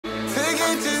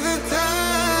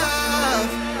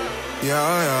Hey guys,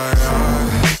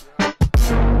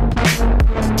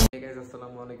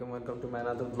 assalamualaikum. Welcome to my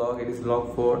another vlog. It is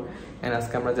vlog-4 and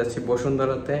আজকে আমরা যাচ্ছি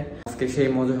বসুন্ধরাতে। আজকে সেই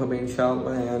মজা হবে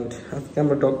ইনশাআল্লাহ। and আজকে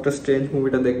আমরা ডক্টর স্ট্রেঞ্জ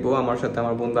মুভিটা দেখবো। আমার সাথে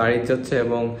আমার বন্ধু আরিদ যাচ্ছে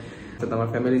এবং সাথে আমার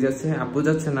ফ্যামিলি যাচ্ছে। আব্বু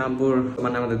যাচ্ছে না, আব্বুর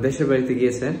মানে আমাদের দেশের বাড়িতে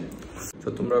গিয়েছে। তো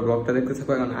তোমরা ব্লগটা দেখতে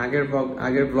থাকো। এখন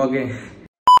আগের ব্লগে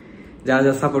যারা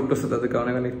যা সাপোর্ট করছে তাদেরকে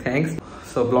অনেক অনেক থ্যাঙ্কস।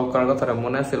 সো ব্লগ করার কথাটা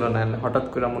মনে ছিল না, হঠাৎ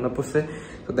করে মনে পড়ছে।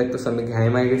 তো দেখতেছো আমি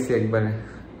ঘাইমাই গেছি একবারে,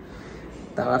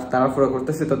 তাড়াহুড়ো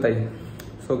করতেছি তো তাই।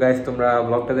 সো গাইস, তোমরা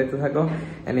ব্লগটা দেখতে থাকো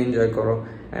এন্ড এনজয় করো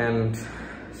এন্ড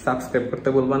সাবস্ক্রাইব করতে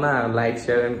ভুলবা না, লাইক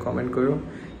শেয়ার এন্ড কমেন্ট করো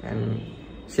and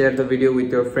share the video with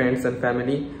your friends and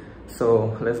family. So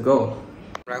let's go.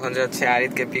 আমরা এখন যাচ্ছি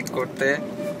আরিদকে পিক করতে।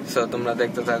 সো তোমরা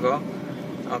দেখতে থাকো।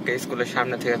 ওকে, স্কুলের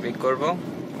সামনে থেকে পিক করবো,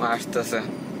 আসতেছে।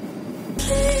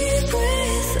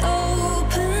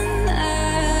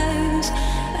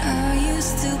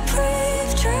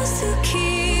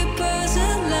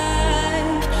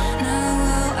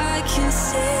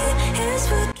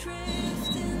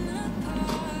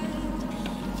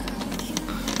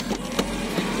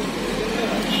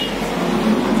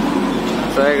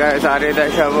 So hey guys, Arid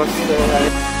এসে বসছে।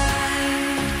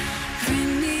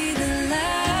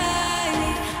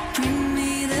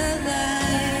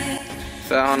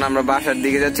 এখন আমরা বাসার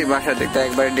দিকে যাচ্ছি, বাসার দিকটা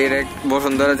একবার ডিরেক্ট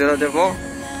বসুন্ধরা চলে যাবো।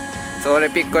 তো ওরে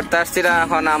পিক করতে আসছি না,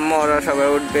 এখন আম্মু ওরা সবাই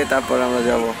উঠবে, তারপর আমরা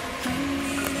যাব।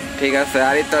 ঠিক আছে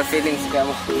আরিদ, তোর ফিলিংস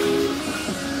কেমন?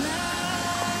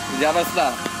 জানাস না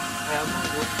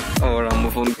ওর আম্মু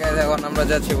ফোন। এখন আমরা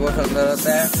যাচ্ছি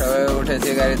বসুন্ধরাতে, সবাই উঠেছি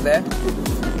গাড়িতে।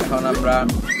 এখন আমরা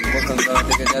বসুন্ধরা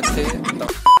দিকে যাচ্ছি।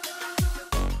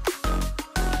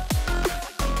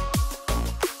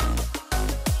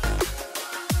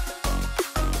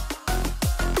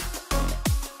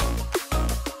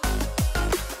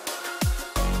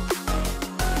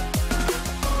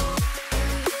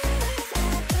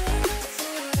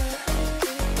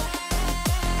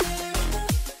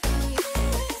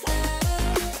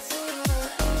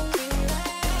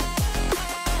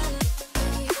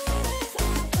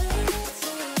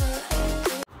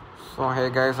 So hey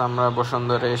guys, আমরা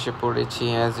বসুন্ধরা এসে পড়েছি,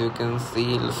 as you can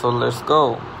see. So let's go.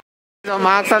 So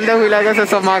mask আনতে ভুলে গেছে,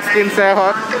 so মাস্ক কিনছে।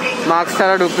 এখন মাস্ক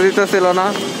ছাড়া ঢুকতে দিতেছিল না।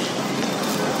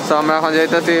 So আমরা এখন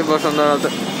যাইতেছি বসুন্ধরাতে,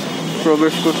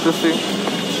 প্রবেশ করতেছি।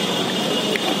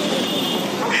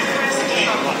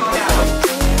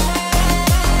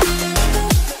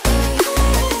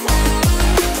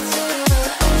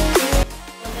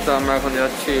 তো আমরা এখন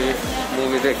যাচ্ছি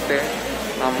মুভি দেখতে।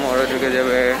 আম্মু ওরা ঢুকে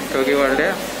যাবে টকি ওয়ার্ল্ডে,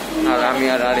 আর আমি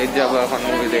আর আরিদ যাবো এখন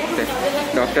মুভি দেখতে।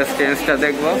 ডক্টর স্ট্রেঞ্জটা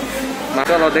দেখবো।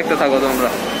 চলো দেখতে থাকো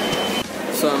তোমরা।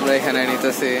 সো আমরা এখানে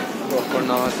নিতেছি পপকর্ন,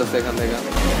 নেওয়া হচ্ছে এখান থেকে।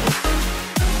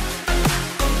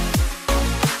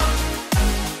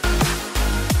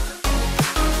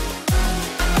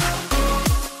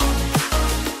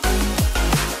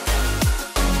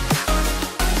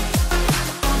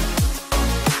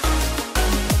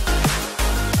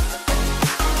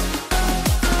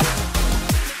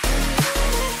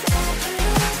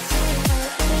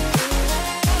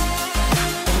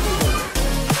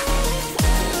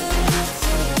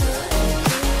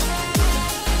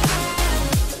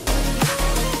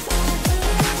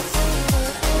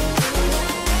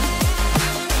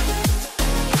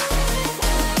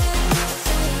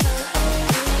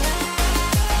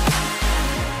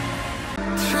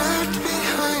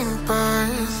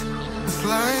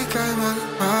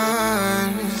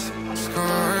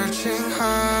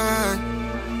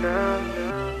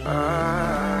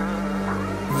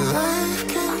 Life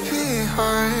can be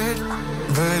hard,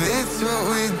 but it's what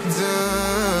we do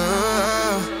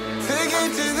to get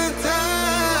to the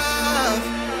top.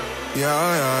 Yeah.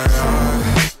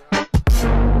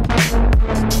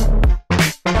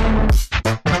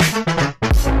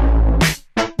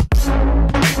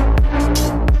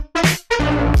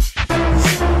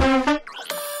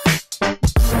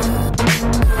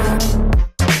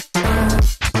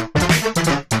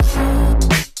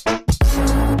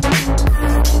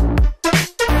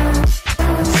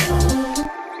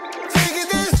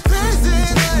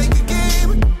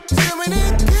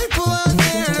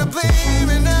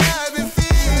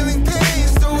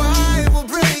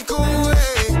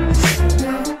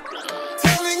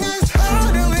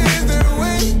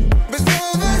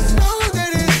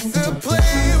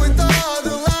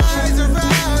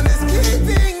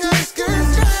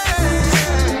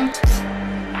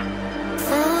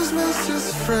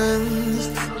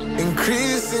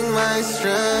 Increasing my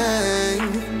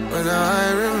strength when I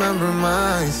remember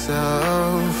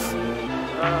myself.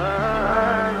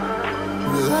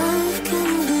 Life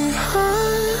can be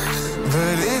hard,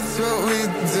 but it's what we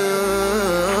do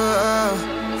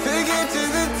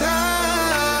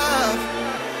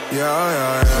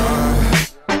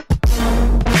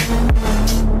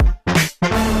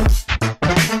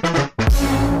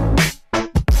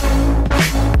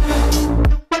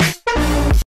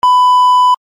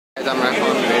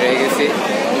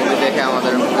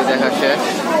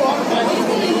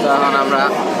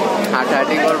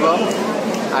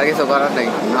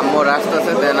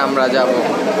আসতেছে, দেন আমরা যাব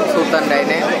সুলতান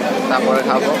ডাইনে, তারপরে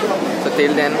খাবো। তো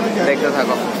তিল দেন দেখতে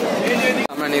থাকো।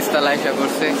 আমরা নিস্তালা এসে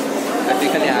করছি,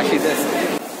 এখানে আসিতেছে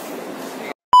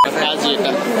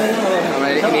আমরা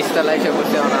নিচতলায় এসে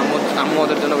করছি। আমার আম্মু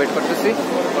ওদের জন্য ওয়েট করতেছি,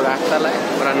 ওরা 8 তলায়,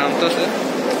 ওরা নামতেছে।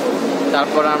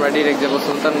 তারপর আমরা ডিরেক্ট যাবো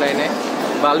সুলতান ডাইনে।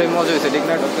 ভালোই মজা হয়েছে, ঠিক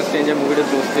না? ডক্টর স্ট্রেঞ্জের মুভিটা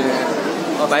চলছিল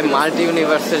ভাই, মাল্টি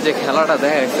ইউনিভার্সের যে খেলাটা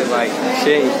দেখা গেছে ভাই,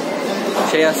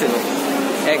 সেই আসছিল।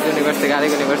 এক ইউনিভার্স থেকে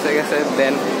আরেক ইউনিভার্সে গেছে,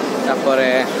 দেন তারপরে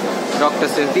ডক্টর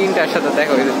স্ট্রেঞ্জ 3টার সাথে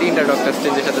দেখা হয়েছে, 3টা ডক্টর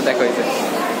স্ট্রেঞ্জের সাথে দেখা হয়েছে।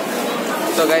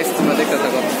 তো গাইস তোমরা দেখতে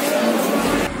থাকো।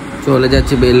 চলে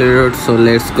যাচ্ছি বেলি রোড, সো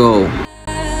লেটস গো।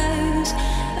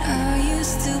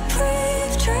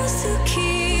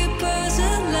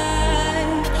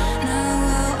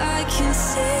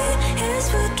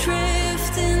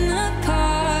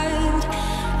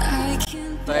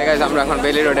 আমরা এখন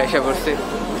বেলি রোডে এসে পড়ছি।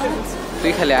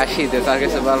 তুই খালি আসি দে, তার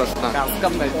কাছে ভালো না।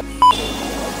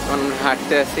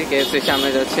 হাঁটতে আসছি, কেএফসি সামনে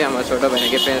যাচ্ছি, আমার ছোট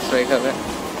ভাইকে ফ্রেঞ্চ ফ্রাই খাবে।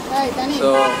 তো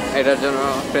এটার জন্য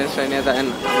ফ্রেঞ্চ ফ্রাই নিয়ে দেন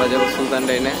আমরা যাবো সুলতান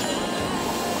ডাইনে।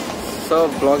 তো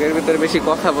ব্লগের ভিতরে বেশি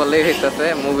কথা বললেই হইতেছে,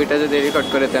 মুভিটা যদি রেকর্ড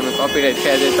করে আমি কপিরাইট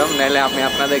খেয়ে যেতাম, নাহলে আমি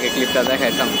আপনাদেরকে ক্লিপটা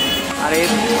দেখাইতাম। আর এই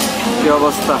কি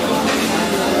অবস্থা,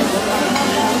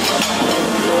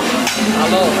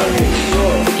 হ্যালো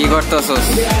কি করতেছস?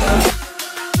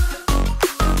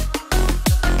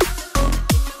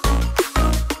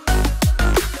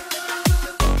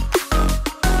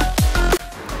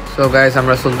 সো গাইস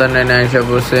আমরা সুলতান ডাইনে এসে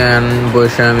বসে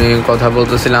বসে আমি কথা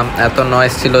বলতেছিলাম। এত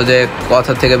নয়েজ ছিল যে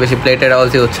কথা থেকে বেশি প্লেটের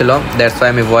আওয়াজই হচ্ছিল, দ্যাটস ওয়াই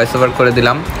আমি ভয়েস ওভার করে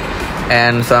দিলাম।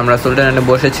 অ্যান্ড সো আমরা সুলতান ডাইনে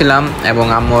বসেছিলাম এবং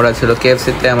আম্মু ওরা ছিল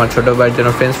কেএফসিতে, আমার ছোটো ভাইয়ের জন্য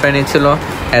ফ্রেঞ্চ ফ্রাই নিচ্ছিল,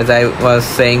 as I was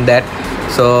saying that.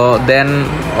 So then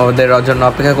ওদের জন্য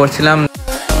অপেক্ষা করছিলাম।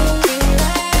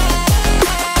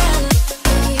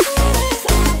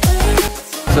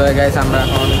 সো গাইস আমরা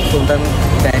এখন সুলতান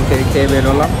ডাইন থেকে খেয়ে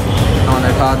বেরোলাম,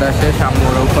 আমাদের খাওয়া দাওয়া শেষ।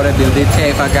 আম্মুর উপরে বিল দিচ্ছে,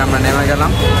 এই ফাঁকে আমরা নেমে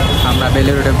গেলাম, আমরা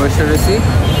বেলি রোডে বসে রয়েছি।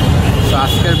 তো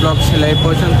আজকের ব্লগ ছিল এই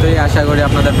পর্যন্তই, আশা করি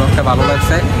আপনাদের ব্লগটা ভালো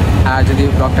লাগছে। আর যদি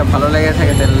ব্লগটা ভালো লেগে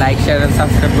থাকে তাহলে লাইক শেয়ার আর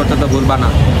সাবস্ক্রাইব করতে তো ভুলবা না।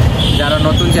 যারা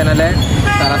নতুন চ্যানেলে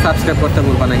তারা সাবস্ক্রাইব করতে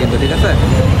ভুলবা না কিন্তু, ঠিক আছে?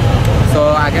 সো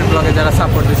আগের ব্লগে যারা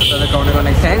সাপোর্ট দিচ্ছে তাদেরকে অনেক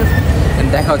অনেক থ্যাংকস।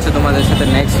 দেখা হচ্ছে তোমাদের সাথে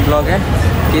নেক্সট ব্লগে।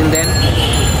 Till then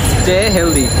stay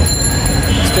healthy,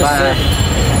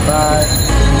 by.